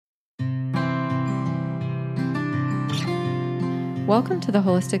Welcome to the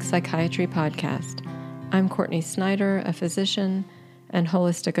Holistic Psychiatry Podcast. I'm Courtney Snyder, a physician and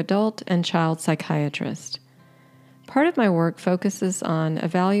holistic adult and child psychiatrist. Part of my work focuses on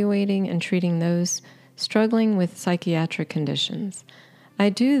evaluating and treating those struggling with psychiatric conditions. I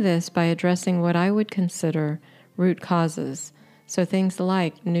do this by addressing what I would consider root causes, so things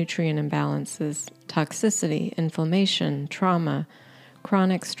like nutrient imbalances, toxicity, inflammation, trauma,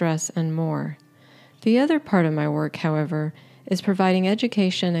 chronic stress, and more. The other part of my work, however, is providing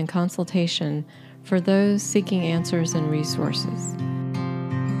education and consultation for those seeking answers and resources.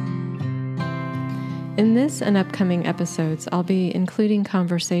 In this and upcoming episodes, I'll be including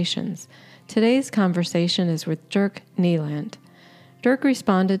conversations. Today's conversation is with Dirk Nieland. Dirk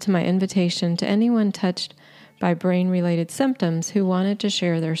responded to my invitation to anyone touched by brain-related symptoms who wanted to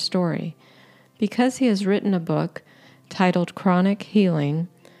share their story. Because he has written a book titled Chronic Healing,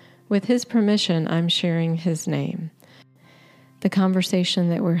 with his permission, I'm sharing his name. The conversation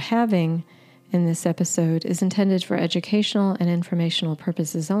that we're having in this episode is intended for educational and informational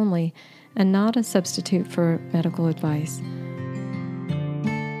purposes only, and not a substitute for medical advice.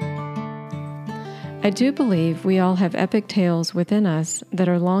 I do believe we all have epic tales within us that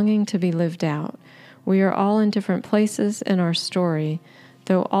are longing to be lived out. We are all in different places in our story,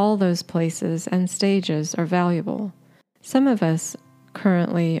 though all those places and stages are valuable. Some of us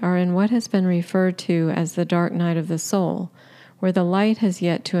currently are in what has been referred to as the dark night of the soul, where the light has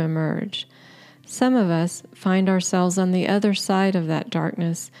yet to emerge. Some of us find ourselves on the other side of that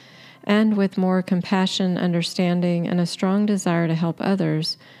darkness, and with more compassion, understanding, and a strong desire to help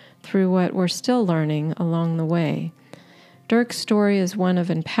others through what we're still learning along the way. Dirk's story is one of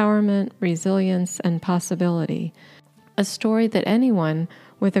empowerment, resilience, and possibility, a story that anyone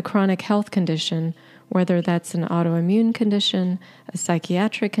with a chronic health condition, whether that's an autoimmune condition, a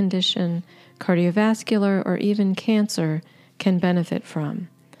psychiatric condition, cardiovascular, or even cancer, can benefit from.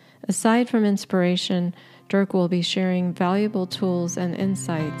 Aside from inspiration, Dirk will be sharing valuable tools and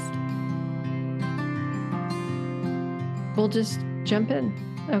insights. We'll just jump in,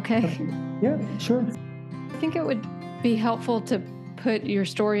 okay? Yeah, sure. I think it would be helpful to put your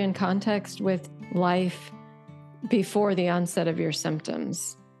story in context with life before the onset of your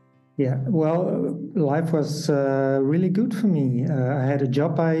symptoms. Yeah, well, life was really good for me. I had a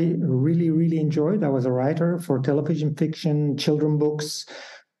job I really enjoyed. I was a writer for television fiction, children books,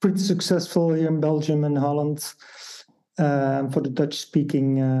 pretty successful here in Belgium and Holland for the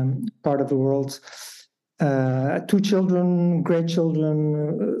Dutch-speaking part of the world. 2 children, great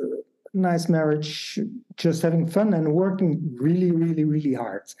children, nice marriage, just having fun and working really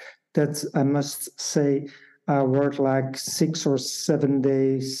hard. That, I must say, I worked like 6 or 7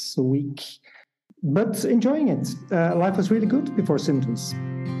 days a week, but enjoying it. Life was really good before symptoms.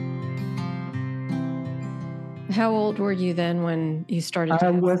 How old were you then when you started to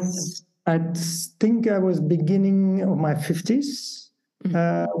have symptoms? I think I was beginning of my 50s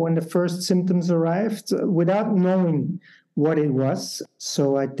when the first symptoms arrived, without knowing what it was.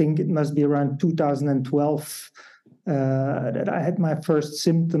 So I think it must be around 2012 that I had my first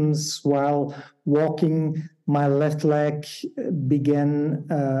symptoms while walking. My left leg began,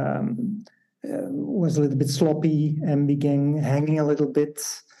 was a little bit sloppy and began hanging a little bit.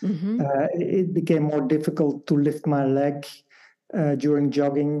 Mm-hmm. It became more difficult to lift my leg during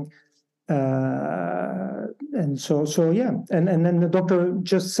jogging. And so yeah. And then the doctor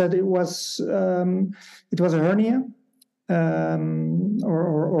just said it was a hernia.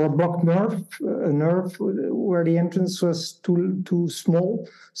 Or a blocked nerve, a nerve where the entrance was too small,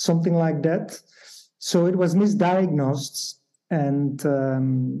 something like that. So it was misdiagnosed, and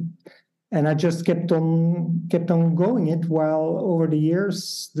I just kept on going it. While over the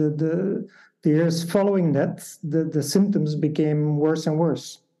years, the years following that, the symptoms became worse and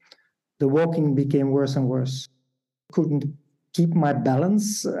worse. The walking became worse and worse. Couldn't keep my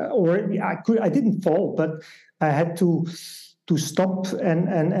balance, or I didn't fall, but I had to stop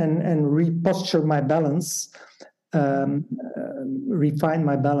and reposture my balance, refine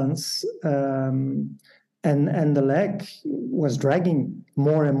my balance, and the leg was dragging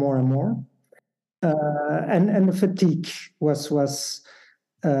more and more and more, and the fatigue was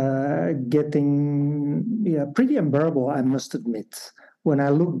getting pretty unbearable, I must admit. When I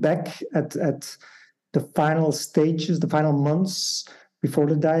look back at the final stages, the final months before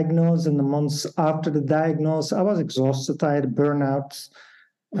the diagnosis and the months after the diagnosis, I was exhausted. I had burnout.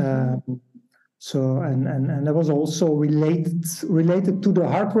 So that was also related to the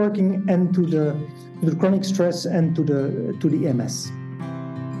hard working and to the chronic stress and to the MS.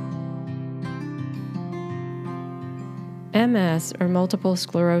 MS, or multiple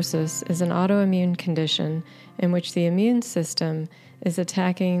sclerosis, is an autoimmune condition in which the immune system is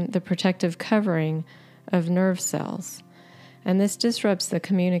attacking the protective covering of nerve cells, and this disrupts the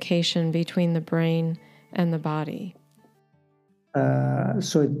communication between the brain and the body.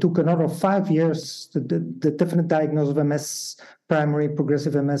 So it took another 5 years. The definite diagnosis of MS, primary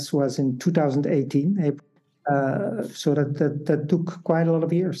progressive MS, was in 2018. So that took quite a lot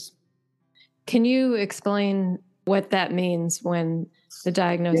of years. Can you explain what that means when the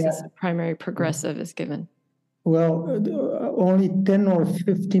diagnosis of primary progressive is given? Well, only 10 or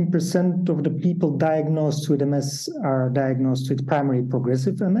 15% of the people diagnosed with MS are diagnosed with primary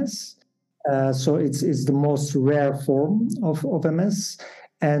progressive MS. So it's the most rare form of MS.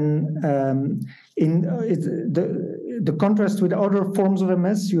 And the contrast with other forms of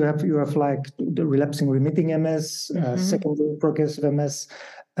MS, you have like the relapsing remitting MS, secondary progressive MS,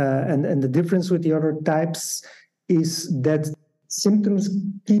 and the difference with the other types is that symptoms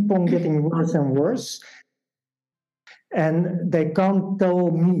keep on getting worse and worse. And they can't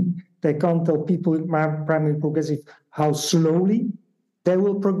tell people with primary progressive how slowly they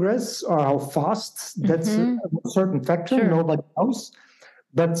will progress or how fast. That's a certain factor. Sure. Nobody knows.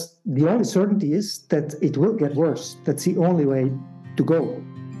 But the only certainty is that it will get worse. That's the only way to go,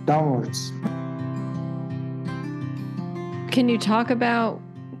 downwards. Can you talk about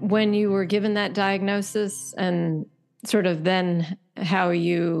when you were given that diagnosis and sort of then how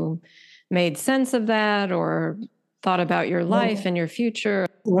you made sense of that or thought about your life and your future?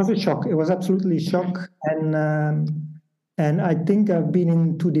 It was a shock. It was absolutely a shock. And I think I've been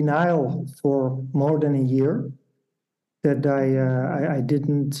into denial for more than a year. That I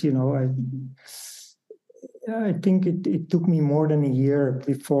didn't, I think it took me more than a year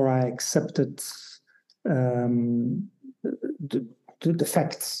before I accepted the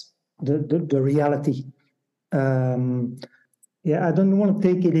facts, the reality. I don't want to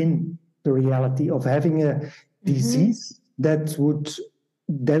take it in, the reality of having a disease that would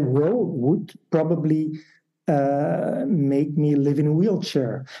probably make me live in a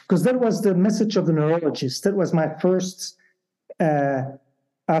wheelchair, because that was the message of the neurologist. That was my first,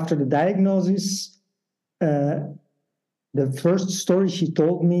 after the diagnosis, the first story she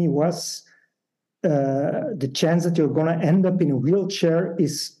told me was the chance that you're going to end up in a wheelchair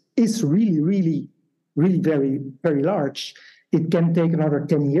is really, really, really very, very large. It can take another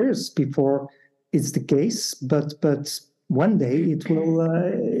 10 years before it's the case, but one day it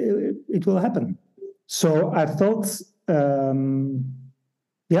will happen. So I felt,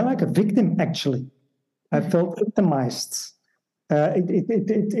 like a victim. Actually, I felt victimized. It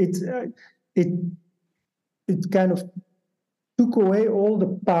kind of took away all the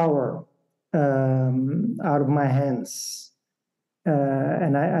power out of my hands,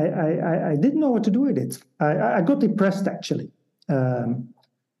 and I didn't know what to do with it. I got depressed actually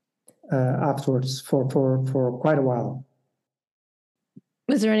afterwards for quite a while.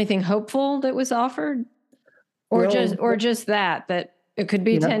 Was there anything hopeful that was offered, or just that it could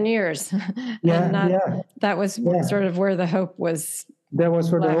be 10 years? That was sort of where the hope was. That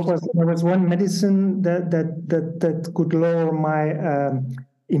was where the hope was. There was one medicine that could lower my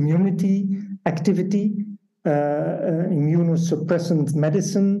immunity activity, immunosuppressant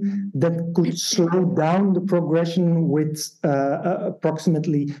medicine that could slow down the progression with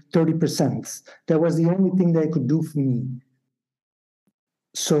approximately 30%. That was the only thing they could do for me.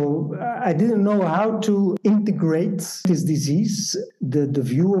 So I didn't know how to integrate this disease, the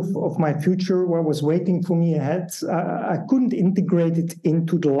view of my future, what was waiting for me ahead. I couldn't integrate it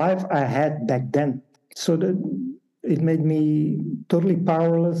into the life I had back then. So it made me totally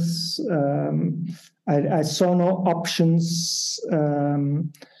powerless. I saw no options.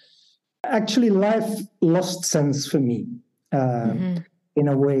 Actually, life lost sense for me in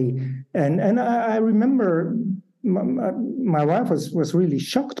a way. And I remember my wife was really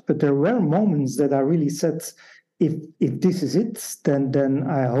shocked, but there were moments that I really said, if this is it, then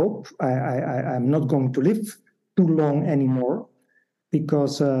I hope I'm not going to live too long anymore,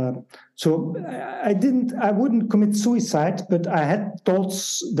 because so I wouldn't commit suicide, but I had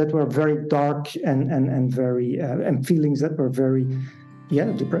thoughts that were very dark and very and feelings that were very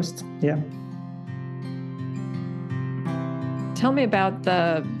depressed. Tell me about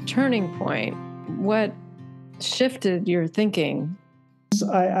the turning point. What shifted your thinking?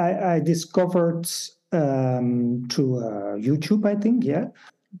 I discovered through YouTube, I think, the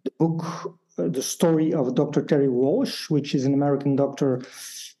book, The Story of Dr. Terry Walsh, which is an American doctor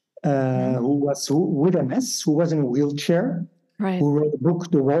who was with MS, who was in a wheelchair, who wrote the book,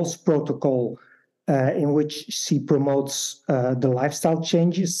 The Walsh Protocol, in which she promotes the lifestyle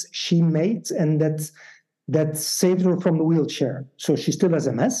changes she made, and that that saved her from the wheelchair. So she still has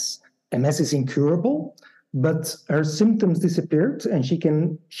MS. MS is incurable, but her symptoms disappeared, and she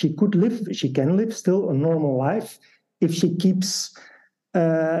can live still a normal life if she keeps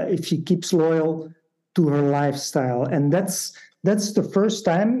loyal to her lifestyle. And that's the first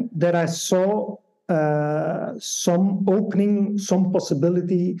time that I saw some opening, some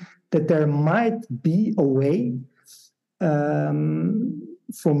possibility that there might be a way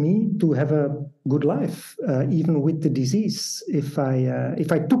for me to have a good life, even with the disease, if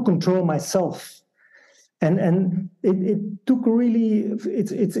I took control myself. And it took really,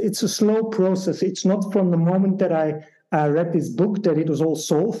 it's a slow process. It's not from the moment that I read this book that it was all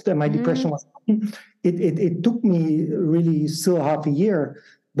solved and my depression was. It took me really still half a year,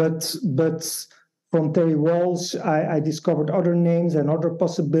 but from Terry Walsh, I discovered other names and other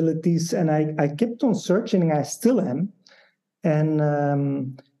possibilities, and I kept on searching, and I still am. And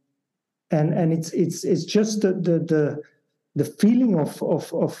it's just the feeling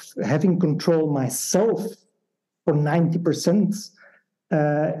of having control myself for 90%.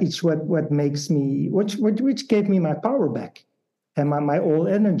 It's what makes me, which gave me my power back and my all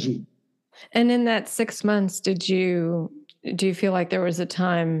energy. And in that 6 months, do you feel like there was a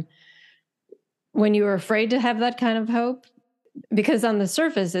time when you were afraid to have that kind of hope? Because on the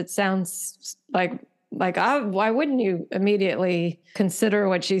surface, it sounds like why wouldn't you immediately consider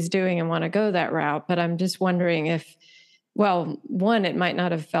what she's doing and want to go that route? But I'm just wondering if, well, one, it might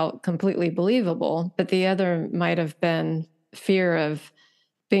not have felt completely believable, but the other might have been fear of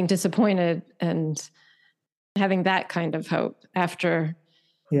being disappointed and having that kind of hope after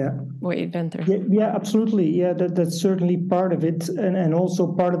what you'd been through. Yeah, absolutely. Yeah, that's certainly part of it. And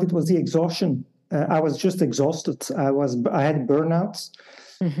also part of it was the exhaustion. I was just exhausted. I had burnouts.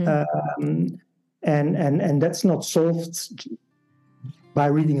 Mm-hmm. And that's not solved by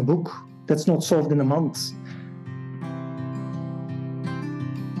reading a book. That's not solved in a month.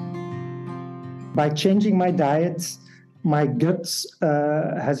 By changing my diet, my gut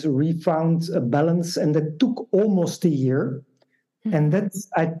has refound a balance, and that took almost a year. And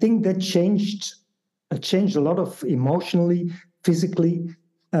I think that changed a lot of emotionally, physically,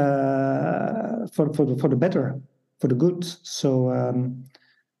 for the better, for the good. So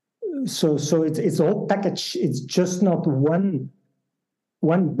it's a whole package. It's just not one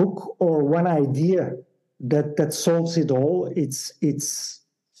book or one idea that solves it all. It's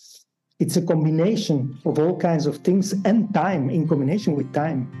a combination of all kinds of things and time, in combination with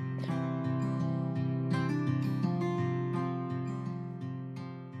time.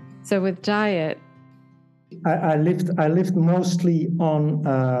 So with diet, I lived mostly on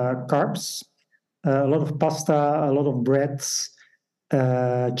carbs, a lot of pasta, a lot of breads,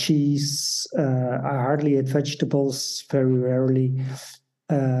 cheese. I hardly ate vegetables, very rarely.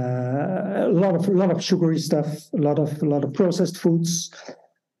 A lot of sugary stuff, a lot of processed foods.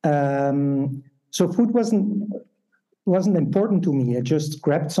 So food wasn't important to me. I just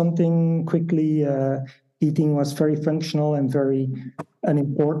grabbed something quickly. Eating was very functional and very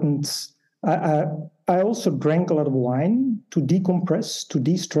unimportant. I also drank a lot of wine to decompress, to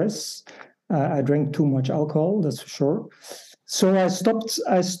de-stress. I drank too much alcohol, that's for sure. So I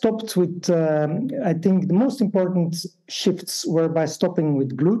stopped with, I think the most important shifts were by stopping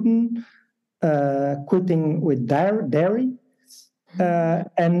with gluten, quitting with dairy,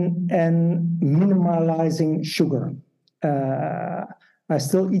 and minimalizing sugar. I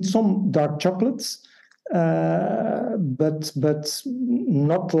still eat some dark chocolates, but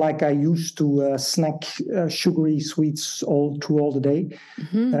not like I used to snack sugary sweets through all the day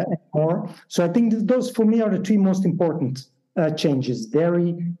anymore. So I think those for me are the three most important changes: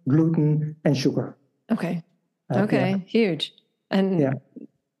 dairy, gluten, and sugar. Okay. Huge. And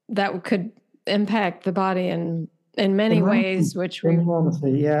that could impact the body in many ways, which we...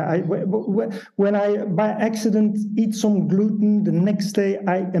 Enormously, yeah. When I, by accident, eat some gluten, the next day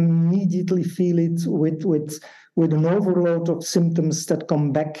I immediately feel it with an overload of symptoms that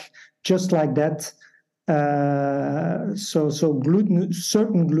come back just like that. So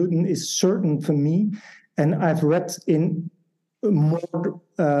certain gluten is certain for me, and I've read in more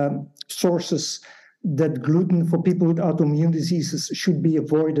sources that gluten for people with autoimmune diseases should be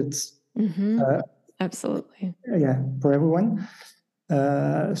avoided. Mm-hmm. Absolutely. Yeah, for everyone.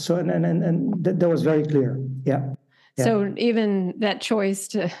 So and that was very clear. Yeah. So even that choice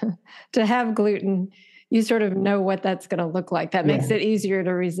to have gluten, you sort of know what that's going to look like. That makes it easier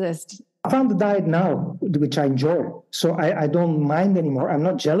to resist. I found the diet now, which I enjoy. So I don't mind anymore. I'm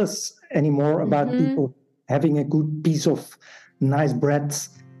not jealous anymore about people having a good piece of nice bread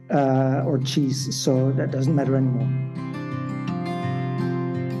or cheese. So that doesn't matter anymore.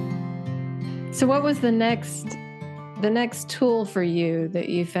 So what was the next tool for you that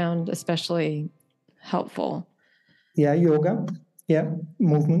you found especially helpful? Yeah, yoga. Yeah,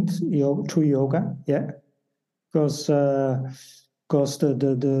 movement, through yoga. Yeah, because the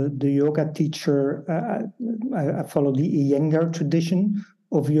yoga teacher, I follow the Iyengar tradition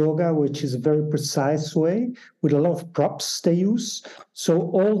of yoga, which is a very precise way with a lot of props they use.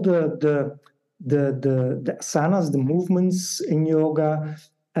 So all the asanas, the movements in yoga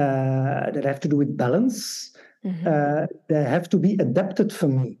that have to do with balance, they have to be adapted for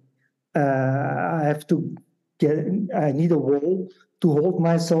me. I have to I need a wall to hold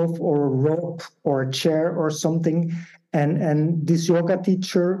myself, or a rope, or a chair, or something. And this yoga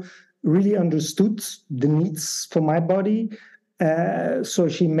teacher really understood the needs for my body, so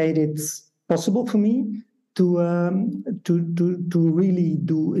she made it possible for me to really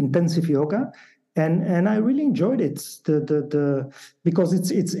do intensive yoga, and I really enjoyed it.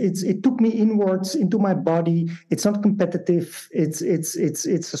 Because it took me inwards into my body. It's not competitive. It's a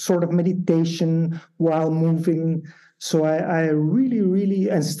sort of meditation while moving. So I really,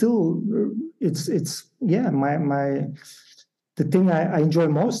 and still it's my the thing I enjoy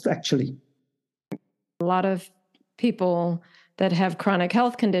most, actually. A lot of people that have chronic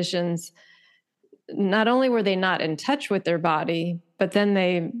health conditions, not only were they not in touch with their body, but then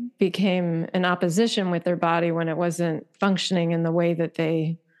they became in opposition with their body when it wasn't functioning in the way that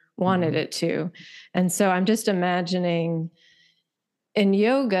they wanted it to. And so I'm just imagining in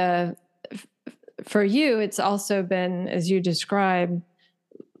yoga, for you, it's also been, as you describe,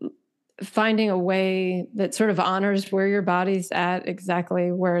 finding a way that sort of honors where your body's at,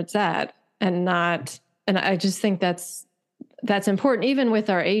 exactly where it's at, and I just think that's important, even with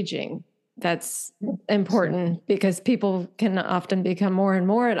our aging. That's important because people can often become more and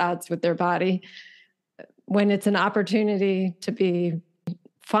more at odds with their body when it's an opportunity to be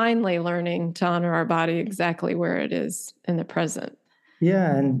finally learning to honor our body exactly where it is in the present.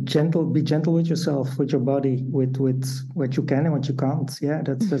 Yeah, and be gentle with yourself, with your body, with what you can and what you can't. Yeah,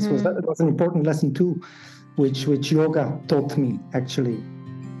 that was an important lesson too, which yoga taught me, actually.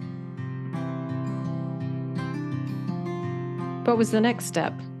 What was the next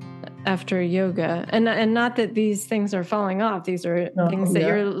step after yoga? And not that these things are falling off; these are things that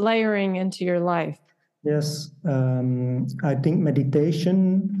you're layering into your life. Yes, I think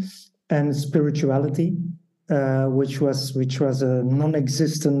meditation and spirituality, which was a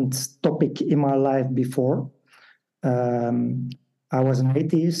non-existent topic in my life before. I was an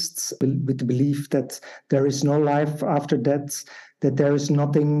atheist with the belief that there is no life after death, that there is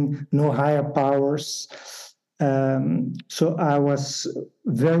nothing, no higher powers. So I was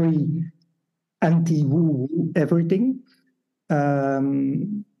very anti-woo everything.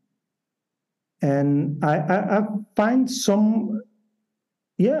 And I find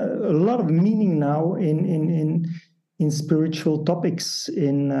a lot of meaning now in spiritual topics,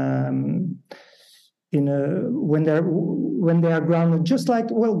 when they are grounded. Just like,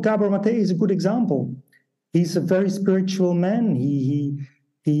 Gabor Mate is a good example. He's a very spiritual man.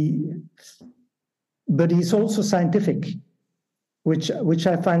 But he's also scientific, which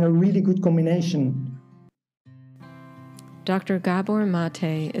I find a really good combination. Dr. Gabor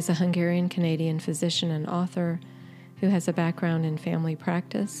Mate is a Hungarian-Canadian physician and author who has a background in family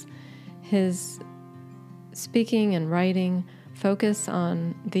practice. His speaking and writing focus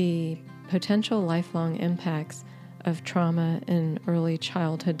on the potential lifelong impacts of trauma in early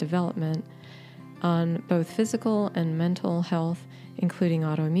childhood development on both physical and mental health, including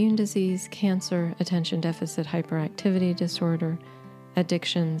autoimmune disease, cancer, attention deficit hyperactivity disorder,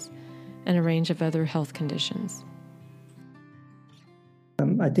 addictions, and a range of other health conditions.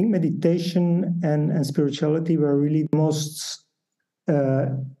 I think meditation and spirituality were really the most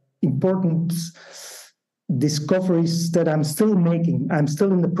important discoveries that I'm still making. I'm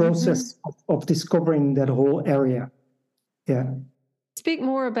still in the process of discovering that whole area. Yeah. Speak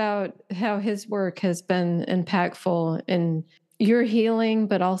more about how his work has been impactful in your healing,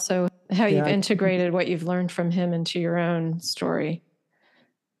 but also how you've integrated what you've learned from him into your own story.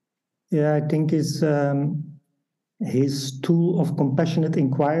 Yeah, I think his tool of compassionate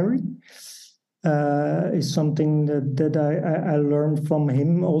inquiry is something that I learned from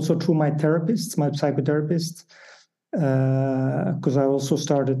him, also through my therapist, my psychotherapist, because I also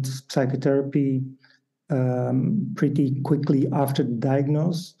started psychotherapy pretty quickly after the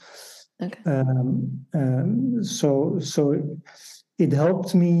diagnosis. Okay. So it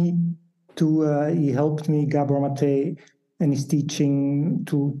helped me he helped me, Gabor Mate, and his teaching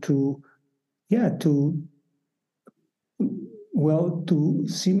to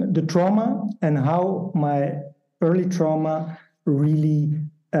see the trauma and how my early trauma really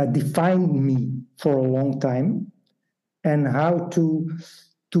defined me for a long time, and how to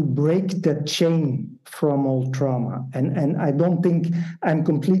break that chain from old trauma. And I don't think I'm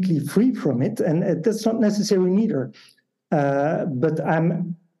completely free from it, and that's not necessary neither. But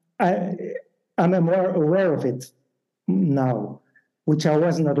I'm more aware of it now, which I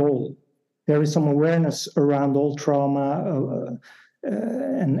wasn't at all. There is some awareness around old trauma,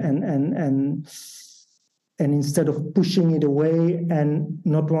 and instead of pushing it away and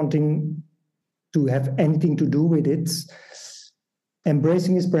not wanting to have anything to do with it,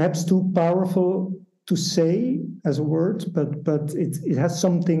 embracing is perhaps too powerful to say as a word, but it has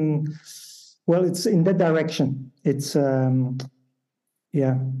something. Well, it's in that direction. It's embracing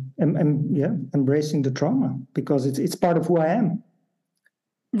the trauma, because it's part of who I am.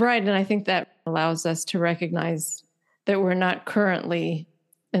 Right, and I think that allows us to recognize that we're not currently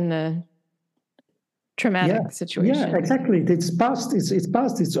in the traumatic situation. Yeah, exactly. It's past. It's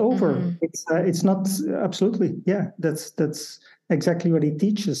past. It's over. Mm-hmm. It's not absolutely. Yeah, that's exactly what it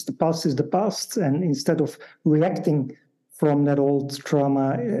teaches. The past is the past, and instead of reacting from that old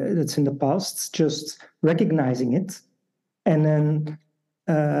trauma that's in the past, just recognizing it, and then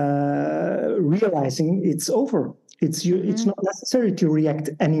realizing it's over. It's not necessary to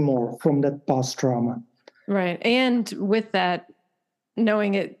react anymore from that past trauma. Right, and with that,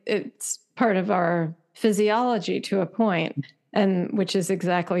 knowing it's part of our physiology to a point, and which is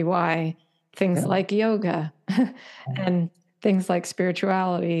exactly why things like yoga and things like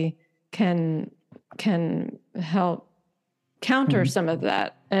spirituality can help counter some of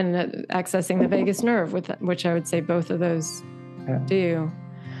that, and accessing the vagus nerve, which I would say both of those do.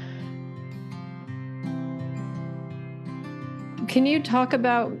 Can you talk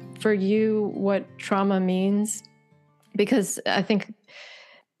about, for you, what trauma means? Because I think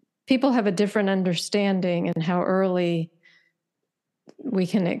people have a different understanding in how early we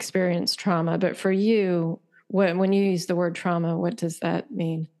can experience trauma. But for you, when you use the word trauma, what does that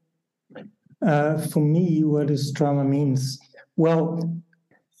mean? For me, what does trauma means? Well,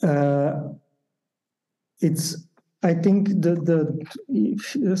 I think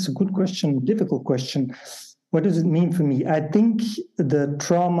that's a good question, difficult question. What does it mean for me? I think the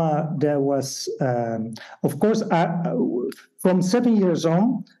trauma there was, of course, from 7 years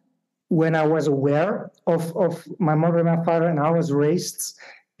on, when I was aware of my mother and my father and how I was raised,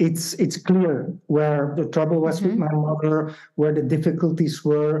 it's clear where the trouble was with my mother, where the difficulties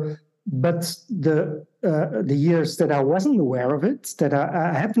were. But the years that I wasn't aware of it, that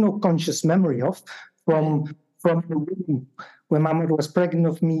I have no conscious memory of, from the womb, when my mother was pregnant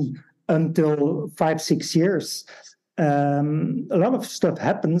of me, until 5-6 years, a lot of stuff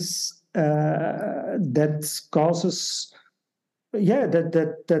happens that causes,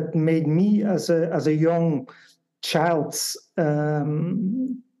 that made me as a young child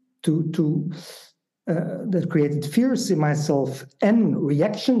that created fears in myself and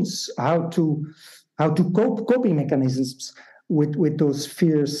reactions, how to coping mechanisms with those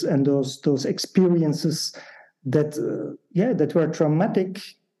fears and those experiences that were traumatic.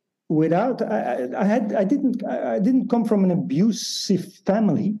 Without I didn't come from an abusive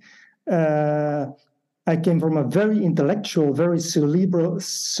family. I came from a very intellectual, very cerebral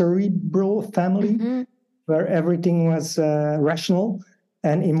family, where everything was rational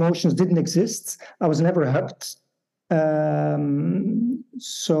and emotions didn't exist. I was never hugged. But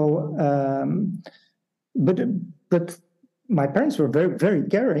my parents were very, very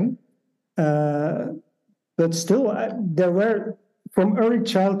caring. But still, there were, from early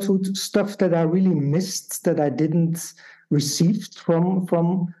childhood, stuff that I really missed, that I didn't receive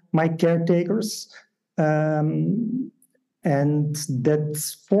from my caretakers. And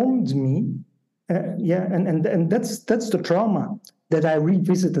that formed me. And that's the trauma that I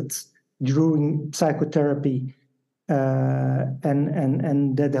revisited during psychotherapy,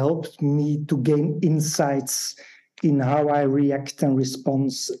 and that helped me to gain insights in how I react and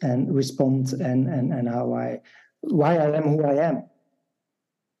respond and why I am who I am.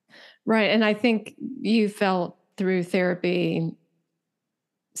 Right. And I think you felt through therapy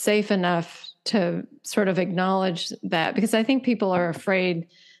safe enough to sort of acknowledge that, because I think people are afraid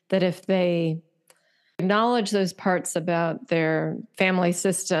that if they acknowledge those parts about their family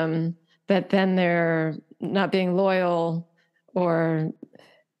system, that then they're not being loyal, or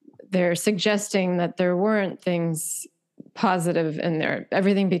they're suggesting that there weren't things positive in there.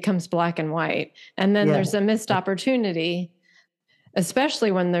 Everything becomes black and white. And then there's a missed opportunity,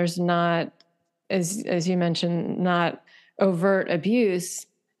 especially when there's not, as you mentioned, not overt abuse.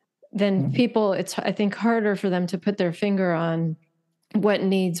 Then people, it's, I think, harder for them to put their finger on what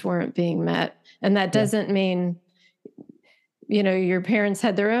needs weren't being met. And that doesn't mean your parents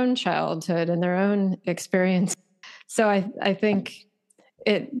had their own childhood and their own experience. So I think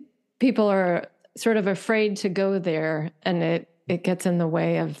people are sort of afraid to go there, and it gets in the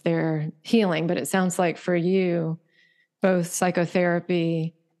way of their healing. But it sounds like for you, both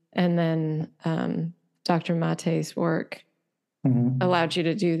psychotherapy and then Dr. Mate's work allowed you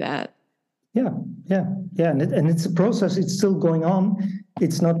to do that. Yeah. And it's a process. It's still going on.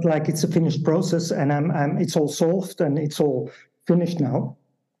 It's not like it's a finished process and it's all solved and it's all finished now.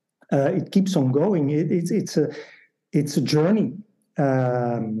 It keeps on going. It's a journey.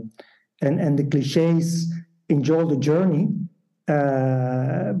 And the cliches, enjoy the journey.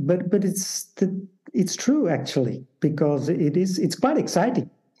 But it's true actually, because it's quite exciting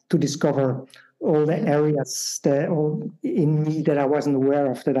to discover all the areas in me that I wasn't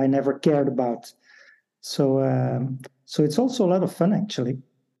aware of, that I never cared about. So it's also a lot of fun actually.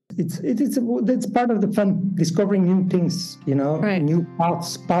 It's part of the fun, discovering new things, right. New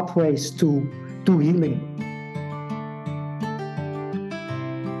pathways to healing.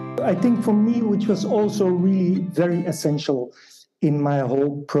 I think for me, which was also really very essential in my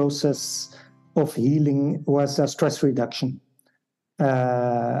whole process of healing, was stress reduction,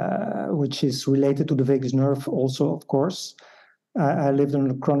 which is related to the vagus nerve also, of course. I lived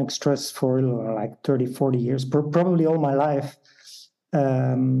under chronic stress for like 30, 40 years, probably all my life.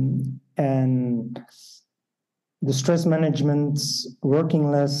 And the stress management,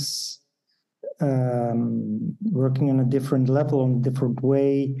 working less, working on a different level, in a different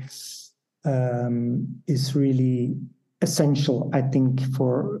way, is really essential, I think,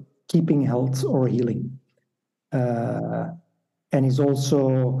 for keeping health or healing. And is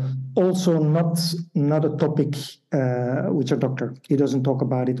also not a topic which a doctor, he doesn't talk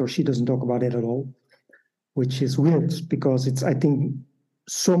about it or she doesn't talk about it at all, which is weird, because I think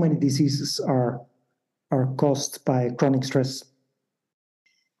so many diseases are caused by chronic stress.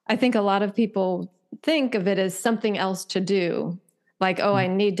 I think a lot of people think of it as something else to do. Like, oh, I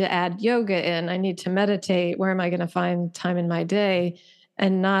need to add yoga in. I need to meditate. Where am I going to find time in my day?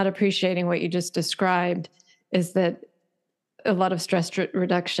 And not appreciating what you just described is that a lot of stress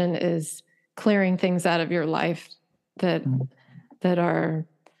reduction is clearing things out of your life that are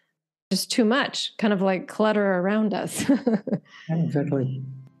just too much, kind of like clutter around us. Exactly.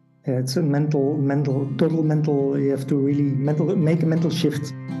 Yeah, it's a total mental. You have to really make a mental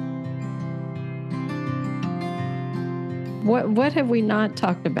shift. What have we not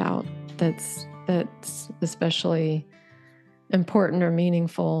talked about that's especially important or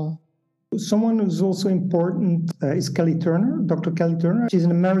meaningful? Someone who's also important is Kelly Turner, Dr. Kelly Turner. She's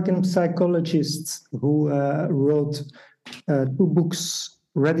an American psychologist who wrote 2 books,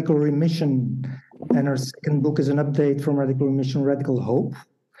 Radical Remission, and her second book is an update from Radical Remission, Radical Hope.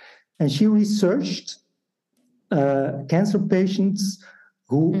 And she researched cancer patients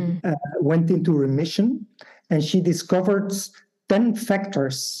who went into remission, and she discovered 10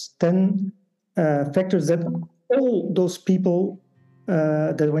 factors that all those people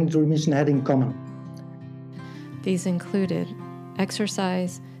that went into remission had in common. These included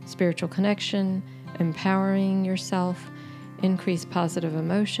exercise, spiritual connection, empowering yourself, increased positive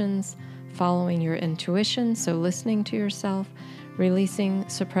emotions, following your intuition, so listening to yourself, releasing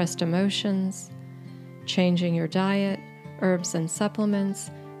suppressed emotions, changing your diet, herbs and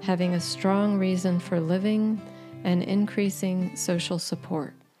supplements, having a strong reason for living, and increasing social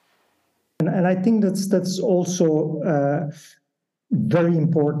support. And I think that's also very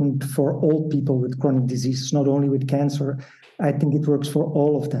important for all people with chronic disease, not only with cancer. I think it works for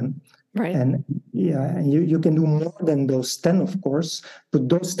all of them. Right. And you can do more than those 10, of course, but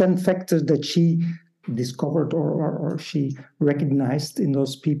those 10 factors that she discovered or she recognized in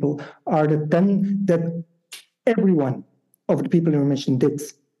those people are the 10 that everyone of the people in remission did.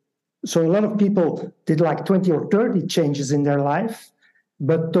 So a lot of people did like 20 or 30 changes in their life,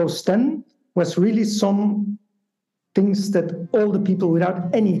 but those 10 was really some things that all the people, without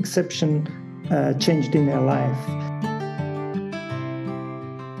any exception, changed in their life.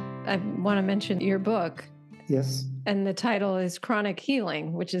 I want to mention your book. Yes. And the title is Chronic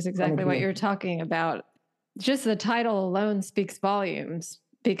Healing, which is exactly what you're talking about. Just the title alone speaks volumes,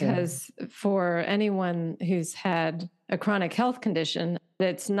 because for anyone who's had a chronic health condition,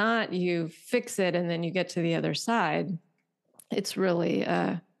 it's not you fix it and then you get to the other side. It's really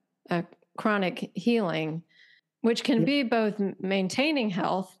a chronic healing, which can be both maintaining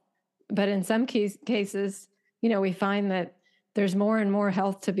health, but in some cases, we find that there's more and more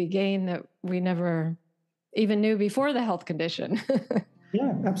health to be gained that we never even knew before the health condition.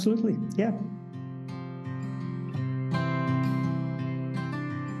 Yeah, absolutely. Yeah.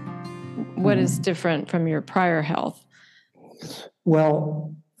 What is different from your prior health?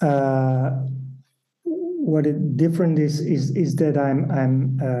 Well, what it different is that I'm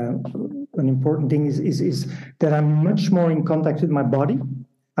an important thing is that I'm much more in contact with my body.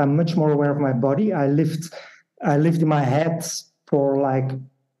 I'm much more aware of my body. I lived in my head for like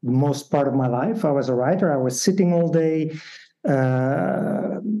the most part of my life. I was a writer. I was sitting all day,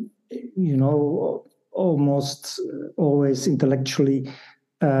 uh, almost always intellectually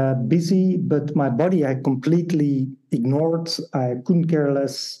busy, but my body I completely ignored. I couldn't care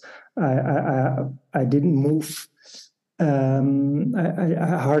less. I didn't move.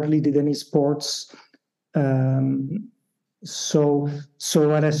 I hardly did any sports. Um, so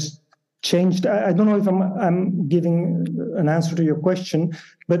what has changed? I don't know if I'm giving an answer to your question,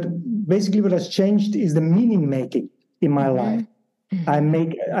 but basically what has changed is the meaning making in my life. I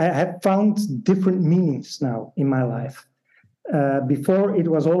have found different meanings now in my life. Before it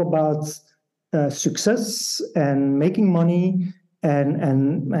was all about success and making money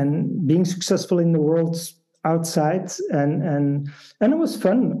and being successful in the world outside and it was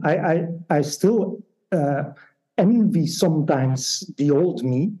fun. I still envy sometimes the old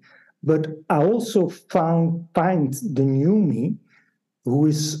me, but I also find the new me who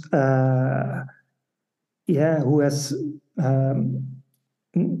is who has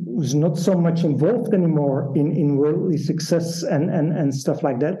who's not so much involved anymore in worldly success and stuff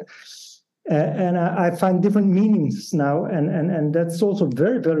like that. And I find different meanings now, and that's also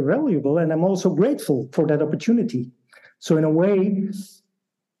very, very valuable. And I'm also grateful for that opportunity. So in a way,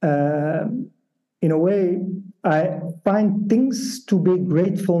 I find things to be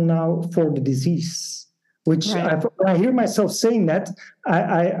grateful now for the disease. Which Right. when I hear myself saying that,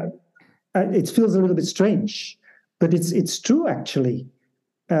 it feels a little bit strange, but it's true actually.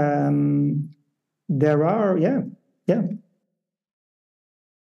 There are, yeah.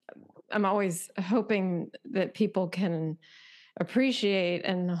 I'm always hoping that people can appreciate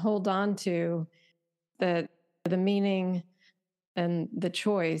and hold on to the meaning and the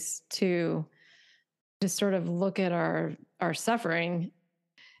choice to just sort of look at our suffering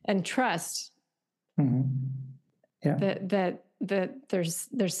and trust Yeah. that there's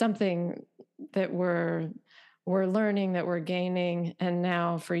something that we're learning, that we're gaining, and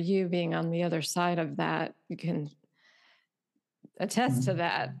now for you being on the other side of that, you can attest to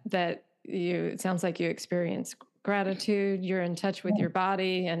that it sounds like you experience gratitude, you're in touch with your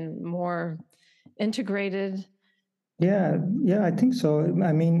body and more integrated. Yeah, I think so.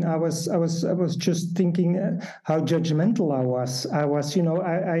 I mean, I was just thinking how judgmental I was.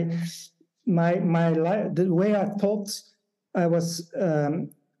 My life, the way I thought, I was.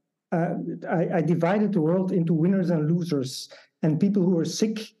 I divided the world into winners and losers, and people who were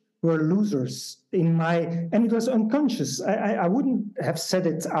sick were losers and it was unconscious. I wouldn't have said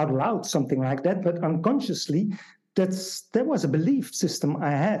it out loud, something like that, but unconsciously, that was a belief system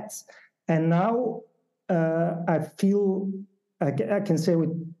I had, and now I feel I can say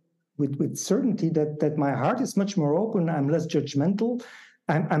with certainty that my heart is much more open. I'm less judgmental.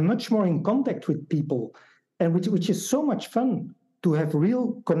 I'm much more in contact with people, and which is so much fun to have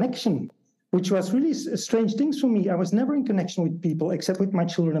real connection, which was really strange things for me. I was never in connection with people except with my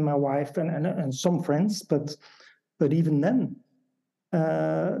children and my wife and some friends, but even then.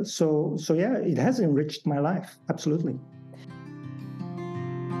 So yeah, it has enriched my life, absolutely.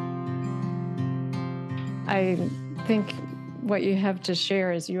 I think what you have to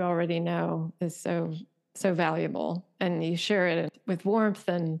share, as you already know, is so valuable, and you share it with warmth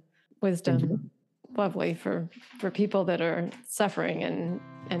and wisdom. Lovely for people that are suffering and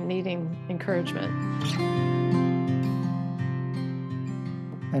needing encouragement.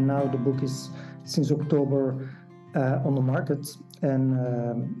 And now the book is since October on the market,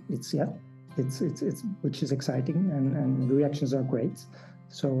 and it's which is exciting, and the reactions are great.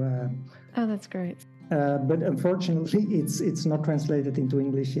 So oh, that's great. But unfortunately, it's not translated into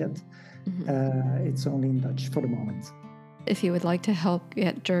English yet. It's only in Dutch for the moment. If you would like to help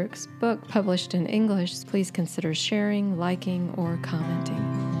get Dirk's book published in English, please consider sharing, liking, or commenting.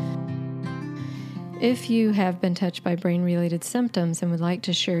 If you have been touched by brain-related symptoms and would like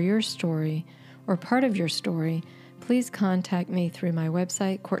to share your story or part of your story, please contact me through my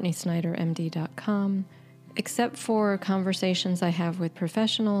website, CourtneySnyderMD.com. Except for conversations I have with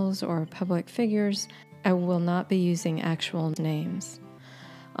professionals or public figures, I will not be using actual names.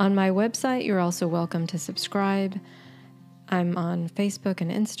 On my website, you're also welcome to subscribe. I'm on Facebook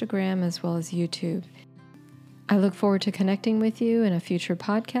and Instagram as well as YouTube. I look forward to connecting with you in a future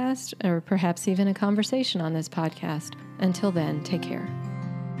podcast or perhaps even a conversation on this podcast. Until then, take care.